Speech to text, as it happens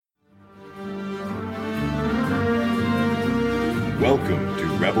Welcome to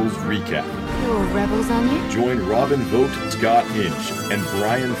Rebels Recap. There were rebels on you? Join Robin Vogt, Scott Inch, and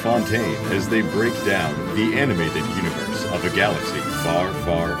Brian Fontaine as they break down the animated universe of a galaxy far,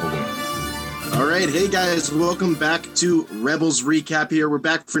 far away. All right, hey guys, welcome back to Rebels Recap here. We're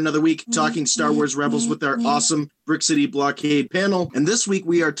back for another week talking Star Wars Rebels with our awesome Brick City Blockade panel. And this week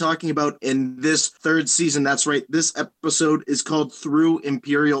we are talking about in this third season, that's right, this episode is called Through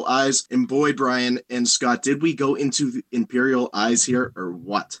Imperial Eyes. And boy, Brian and Scott, did we go into Imperial Eyes here or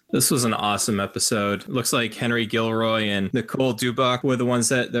what? This was an awesome episode. Looks like Henry Gilroy and Nicole Duboc were the ones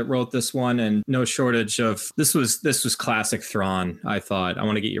that wrote this one, and no shortage of this was classic Thrawn, I thought. I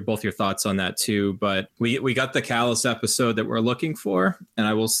want to get both your thoughts on that too, but we got the Kallus episode that we're looking for, and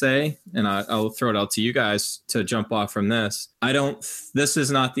I will say, and I'll throw it out to you guys to jump off from this. This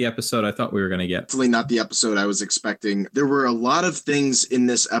is not the episode I thought we were going to get. Definitely not the episode I was expecting. There were a lot of things in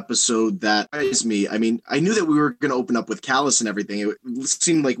this episode that surprised me. I mean, I knew that we were going to open up with Kallus and everything. It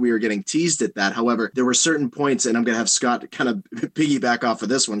seemed like we were getting teased at that. However, there were certain points, and I'm going to have Scott kind of piggyback off of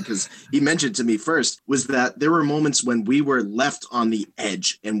this one because he mentioned to me first, was that there were moments when we were left on the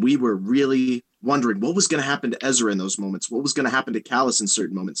edge and we were really wondering what was going to happen to Ezra in those moments, what was going to happen to Kallus in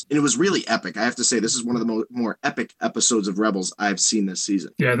certain moments. And it was really epic. I have to say, this is one of the more epic episodes of Rebels I've seen this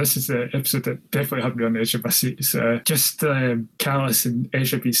season. Yeah, this is the episode that definitely had me on the edge of my seat. It's just Kallus and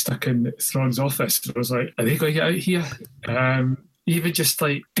Ezra being stuck in Thrawn's office. I was like, are they going to get out here? Even just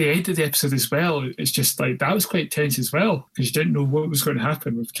like the end of the episode as well, it's just like that was quite tense as well because you didn't know what was going to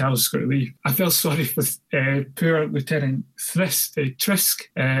happen with Kallus going to leave. I felt sorry for poor Lieutenant Trisk.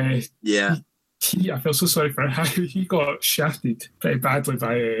 I feel so sorry for how he got shafted pretty badly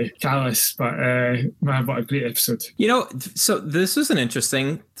by Kallus, but man, what a great episode. You know, so this was an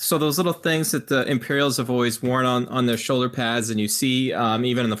interesting, so those little things that the Imperials have always worn on their shoulder pads, and you see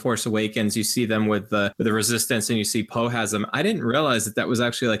even in The Force Awakens, you see them with the Resistance, and you see Poe has them. I didn't realize that was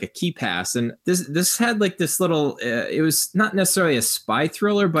actually like a key pass, and this had like this little, it was not necessarily a spy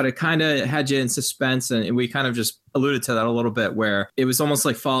thriller, but it kind of had you in suspense, and we kind of just alluded to that a little bit, where it was almost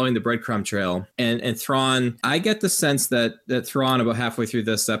like following the breadcrumb trail. And Thrawn, I get the sense that Thrawn about halfway through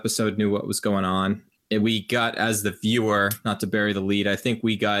this episode knew what was going on. And we got, as the viewer, not to bury the lead, I think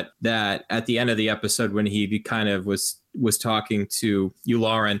we got that at the end of the episode when he kind of was talking to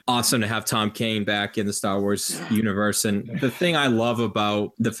Yularen. Awesome to have Tom Kane back in the Star Wars universe. And the thing I love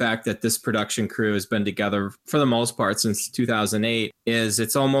about the fact that this production crew has been together for the most part since 2008 is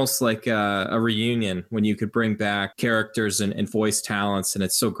it's almost like a reunion when you could bring back characters and voice talents. And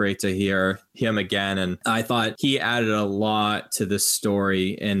it's so great to hear him again. And I thought he added a lot to this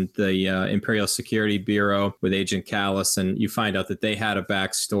story and the Imperial Security Bureau with Agent Kallus. And you find out that they had a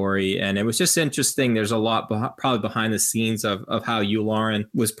backstory. And it was just interesting. There's a lot probably behind the scenes of how Yularen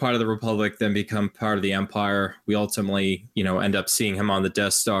was part of the Republic, then become part of the Empire. We ultimately, end up seeing him on the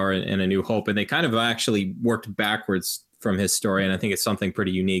Death Star in A New Hope. And they kind of actually worked backwards from his story. And I think it's something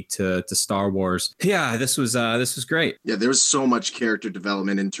pretty unique to Star Wars. Yeah, this was great. Yeah, there was so much character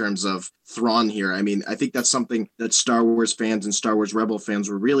development in terms of Thrawn here. I mean, I think that's something that Star Wars fans and Star Wars Rebel fans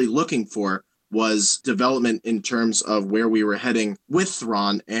were really looking for, was development in terms of where we were heading with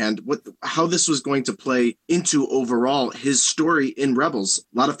Thrawn and how this was going to play into overall his story in Rebels.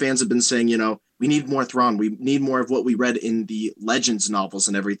 A lot of fans have been saying, we need more Thrawn. We need more of what we read in the Legends novels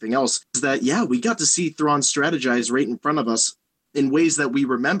and everything else. Is that, we got to see Thrawn strategize right in front of us in ways that we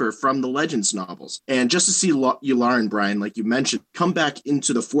remember from the Legends novels. And just to see Yularen, Brian, like you mentioned, come back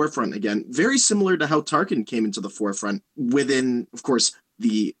into the forefront again, very similar to how Tarkin came into the forefront within, of course,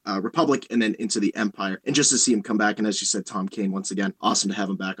 the Republic and then into the Empire. And just to see him come back, and as you said, Tom Kane, once again, awesome to have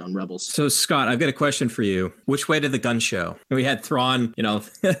him back on Rebels. So, Scott, I've got a question for you. Which way did the gun show? We had Thrawn,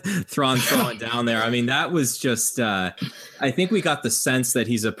 Thrawn throwing down there. I mean, that was just, I think we got the sense that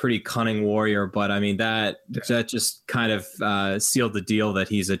he's a pretty cunning warrior, but I mean, that just kind of sealed the deal that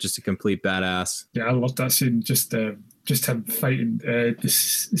he's just a complete badass. Yeah, I love that scene. Just him fighting the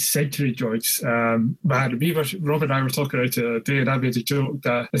Century droids. Rob and I were talking about it the other day, and I made a joke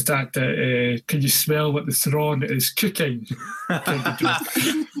that can you smell what the Thrawn is cooking?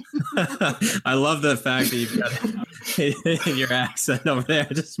 I love the fact that you've got your accent over there.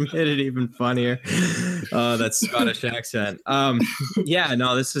 Just made it even funnier. That Scottish accent.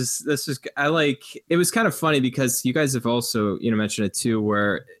 This is I like. It was kind of funny because you guys have also mentioned it too,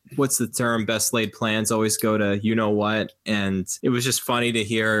 where what's the term? Best laid plans always go to what, and it was just funny to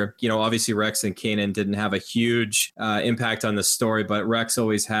hear. Obviously Rex and Kanan didn't have a huge impact on the story, but Rex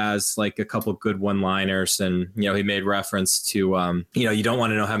always has like a couple good one-liners, and he made reference to you don't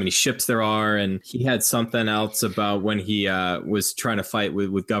want to know how many ships there are, and he had something else about when he was trying to fight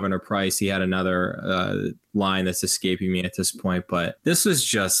with Governor Price. He had another line that's escaping me at this point, but this was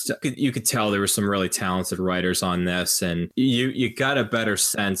just, you could tell there were some really talented writers on this, and you got a better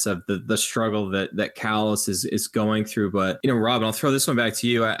sense of the struggle that Callus is going through. But Robin, I'll throw this one back to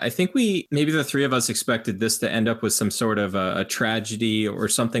you. I think maybe the three of us expected this to end up with some sort of a tragedy or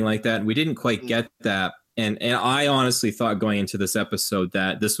something like that, and we didn't quite get that. And I honestly thought going into this episode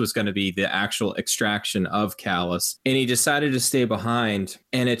that this was going to be the actual extraction of Callus, and he decided to stay behind.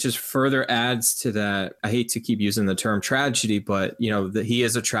 And it just further adds to that. I hate to keep using the term tragedy, but he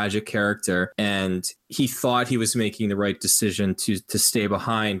is a tragic character, and he thought he was making the right decision to stay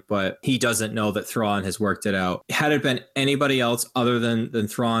behind, but he doesn't know that Thrawn has worked it out. Had it been anybody else other than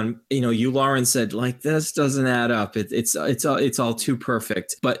Thrawn, Lauren said, like, this doesn't add up. It's all too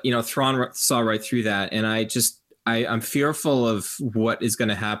perfect. But Thrawn saw right through that, and I'm fearful of what is going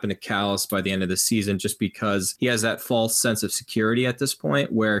to happen to Callus by the end of the season, just because he has that false sense of security at this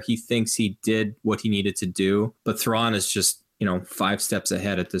point where he thinks he did what he needed to do, but Thrawn is just 5 steps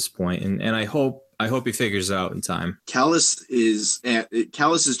ahead at this point, and I hope he figures it out in time. Callus is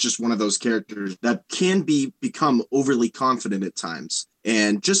just one of those characters that can become overly confident at times.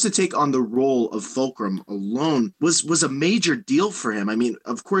 And just to take on the role of Fulcrum alone was a major deal for him. I mean,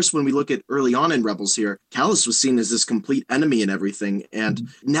 of course, when we look at early on in Rebels here, Callus was seen as this complete enemy and everything. And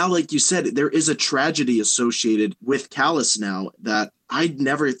now, like you said, there is a tragedy associated with Callus now that I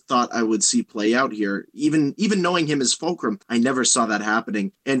never thought I would see play out here. Even knowing him as Fulcrum, I never saw that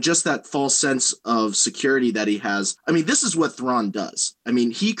happening. And just that false sense of security that he has. I mean, this is what Thrawn does. I mean,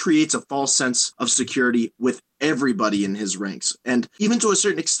 he creates a false sense of security with everybody in his ranks. And even to a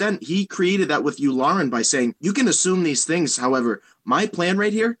certain extent, he created that with Yularen by saying, you can assume these things. However, my plan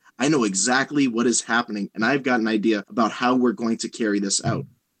right here, I know exactly what is happening, and I've got an idea about how we're going to carry this out.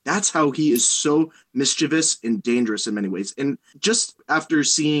 That's how he is so mischievous and dangerous in many ways. And just after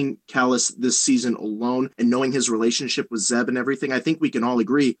seeing Callus this season alone and knowing his relationship with Zeb and everything, I think we can all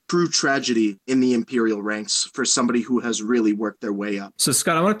agree, true tragedy in the Imperial ranks for somebody who has really worked their way up. So,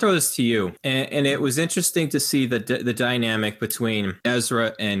 Scott, I want to throw this to you. And it was interesting to see the dynamic between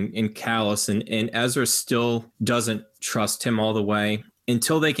Ezra and Callus, and Ezra still doesn't trust him all the way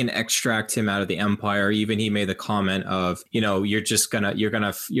until they can extract him out of the Empire. Even he made the comment of, you're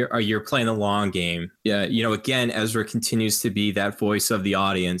playing the long game. Yeah. Again, Ezra continues to be that voice of the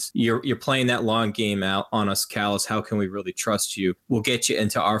audience. You're playing that long game out on us, Callus. How can we really trust you? We'll get you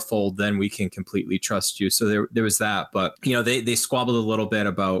into our fold, then we can completely trust you. So there was that. But, they squabbled a little bit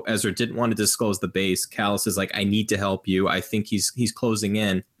about Ezra didn't want to disclose the base. Callus is like, I need to help you. I think he's closing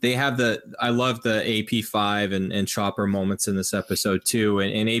in. They have I love the AP5 and Chopper moments in this episode too.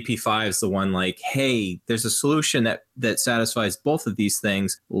 And AP5 is the one like, hey, there's a solution that satisfies both of these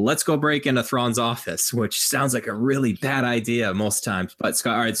things. Let's go break into Thrawn's office, which sounds like a really bad idea most times. But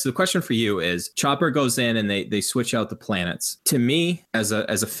Scott, all right, so the question for you is, Chopper goes in and they switch out the planets. To me, as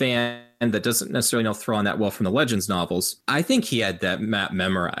a fan that doesn't necessarily know Thrawn that well from the Legends novels, I think he had that map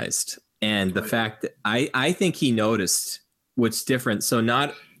memorized. And the fact that I think he noticed what's different. So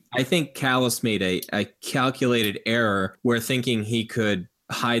I think Callus made a calculated error where thinking he could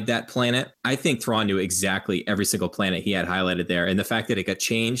hide that planet. I think Thrawn knew exactly every single planet he had highlighted there. And the fact that it got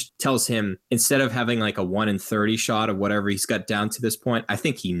changed tells him, instead of having like a 1 in 30 shot of whatever he's got down to this point, I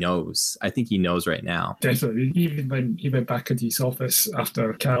think he knows. I think he knows right now. Definitely. Even when he went back into his office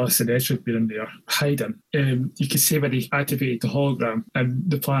after Callus and Ezra had been in there hiding, you could see when he activated the hologram and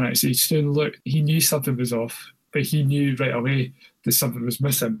the planets, he soon looked, he knew something was off, but he knew right away that something was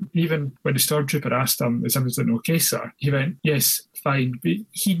missing. Even when the stormtrooper asked him, is everything okay, sir? He went, yes, fine. But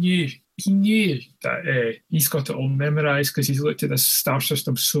he knew that he's got it all memorised because he's looked at this star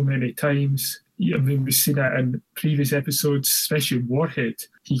system so many times. I mean, we've seen it in previous episodes, especially Warhead.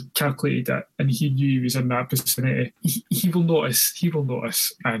 He calculated it and he knew he was in that vicinity. He will notice.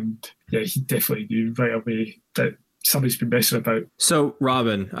 And yeah, he definitely knew right away that somebody's been messing about. So,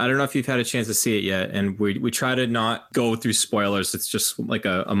 Robin, I don't know if you've had a chance to see it yet, and we try to not go through spoilers. It's just like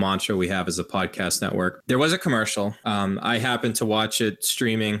a mantra we have as a podcast network. There was a commercial. I happened to watch it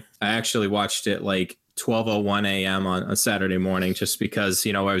streaming. I actually watched it like 12:01 a.m. on Saturday morning, just because,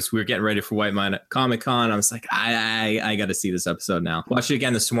 we were getting ready for White Mind Comic-Con. I was like, I got to see this episode now. Watched it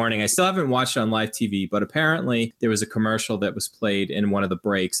again this morning. I still haven't watched it on live TV, but apparently there was a commercial that was played in one of the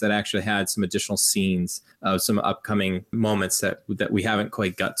breaks that actually had some additional scenes of some upcoming moments that we haven't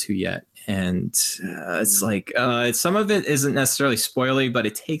quite got to yet. And it's like some of it isn't necessarily spoilery, but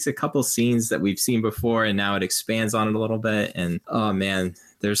it takes a couple scenes that we've seen before and now it expands on it a little bit. And oh man,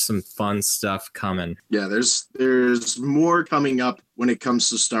 there's some fun stuff coming. Yeah, there's more coming up when it comes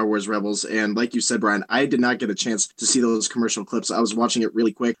to Star Wars Rebels. And like you said, Brian, I did not get a chance to see those commercial clips. I was watching it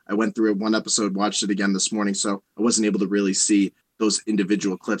really quick. I went through it one episode, watched it again this morning, so I wasn't able to really see those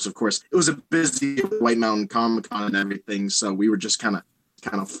individual clips. Of course, it was a busy White Mountain Comic-Con and everything, so we were just kind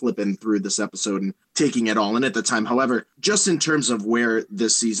of flipping through this episode and taking it all in at the time. However, just in terms of where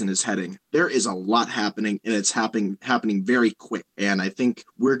this season is heading, there is a lot happening, and it's happening very quick. And I think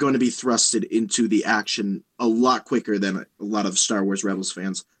we're going to be thrusted into the action a lot quicker than a lot of Star Wars Rebels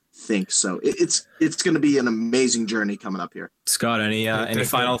fans think. So it's going to be an amazing journey coming up here. Scott, any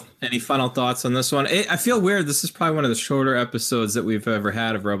final thoughts on this one? I feel weird. This is probably one of the shorter episodes that we've ever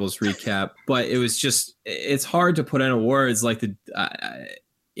had of Rebels recap, but it's hard to put into words like the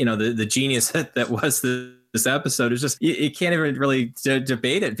genius that was this episode. Is just you can't even really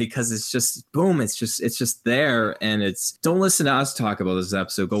debate it, because it's just boom, it's just there. And don't listen to us talk about this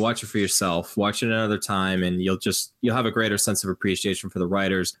episode. Go watch it for yourself. Watch it another time, and you'll have a greater sense of appreciation for the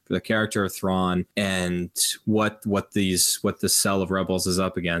writers, for the character of Thrawn, and what the cell of Rebels is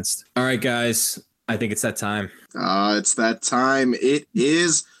up against. All right, guys, I think it's that time. It's that time. It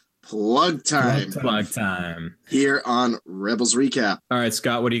is plug time. Plug time. Here on Rebels Recap. All right,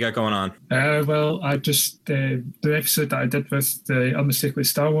 Scott, what do you got going on? Well, I just the episode that I did with the Unmistakably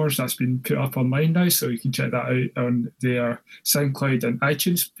Star Wars, that's been put up online now, so you can check that out on their SoundCloud and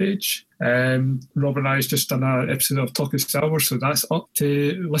iTunes page. Rob and I has just done an episode of Talking Star Wars, so that's up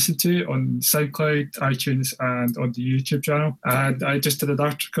to listen to on SoundCloud, iTunes, and on the YouTube channel. And I just did an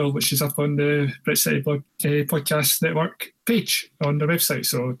article which is up on the Brit City Podcast Network page on the website,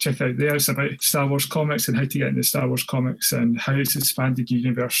 so check it out there. It's about Star Wars comics and how to get into Star Wars comics and how it's expanded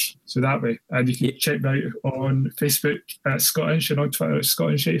universe. So that way, and you can check me out on Facebook at Scott Inch and on Twitter at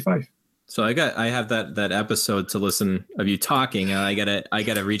ScottInch85. So I have that episode to listen of you talking, and I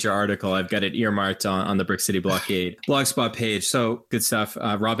gotta read your article. I've got it earmarked on the Brick City Blockade blogspot page. So good stuff.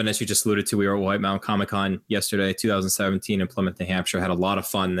 Robin, as you just alluded to, we were at White Mountain Comic-Con yesterday, 2017 in Plymouth, New Hampshire. Had a lot of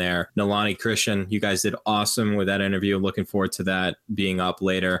fun there. Nalani, Christian, you guys did awesome with that interview. Looking forward to that being up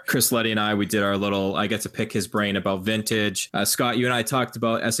later. Chris Letty and I did our I get to pick his brain about vintage. Scott, you and I talked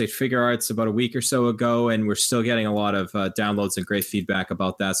about SH Figure Arts about a week or so ago, and we're still getting a lot of downloads and great feedback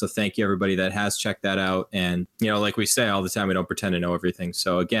about that. So thank you, everybody that has checked that out. And like we say all the time, we don't pretend to know everything.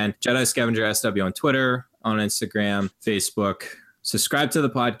 So again, Jedi Scavenger SW on Twitter, on Instagram, Facebook. Subscribe to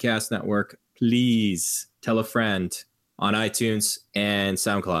the podcast network, please. Tell a friend on iTunes and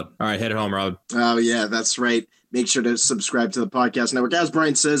SoundCloud. All right, hit it home, Rob. Oh yeah, that's right. Make sure to subscribe to the podcast network, as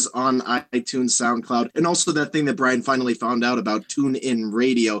Brian says, on iTunes, SoundCloud, and also that thing that Brian finally found out about, TuneIn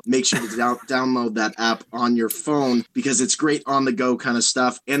Radio. Make sure to download that app on your phone, because it's great on-the-go kind of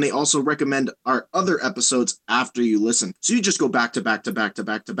stuff. And they also recommend our other episodes after you listen. So you just go back to back to back to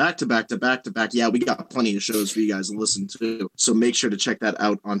back to back to back to back to back. Yeah, we got plenty of shows for you guys to listen to. So make sure to check that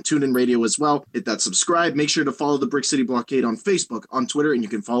out on TuneIn Radio as well. Hit that subscribe. Make sure to follow the Brick City Blockade on Facebook, on Twitter, and you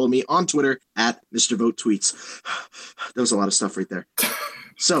can follow me on Twitter at Mr. Vote Tweets. That was a lot of stuff right there.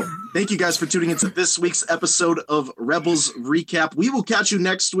 So thank you guys for tuning into this week's episode of Rebels Recap. We will catch you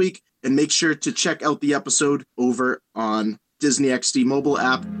next week, and make sure to check out the episode over on Disney XD mobile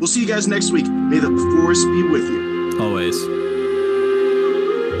app. We'll see you guys next week. May the Force be with you. Always.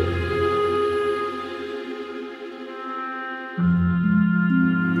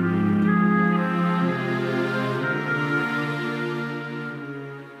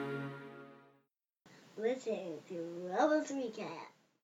 Listening to Rebels Recap.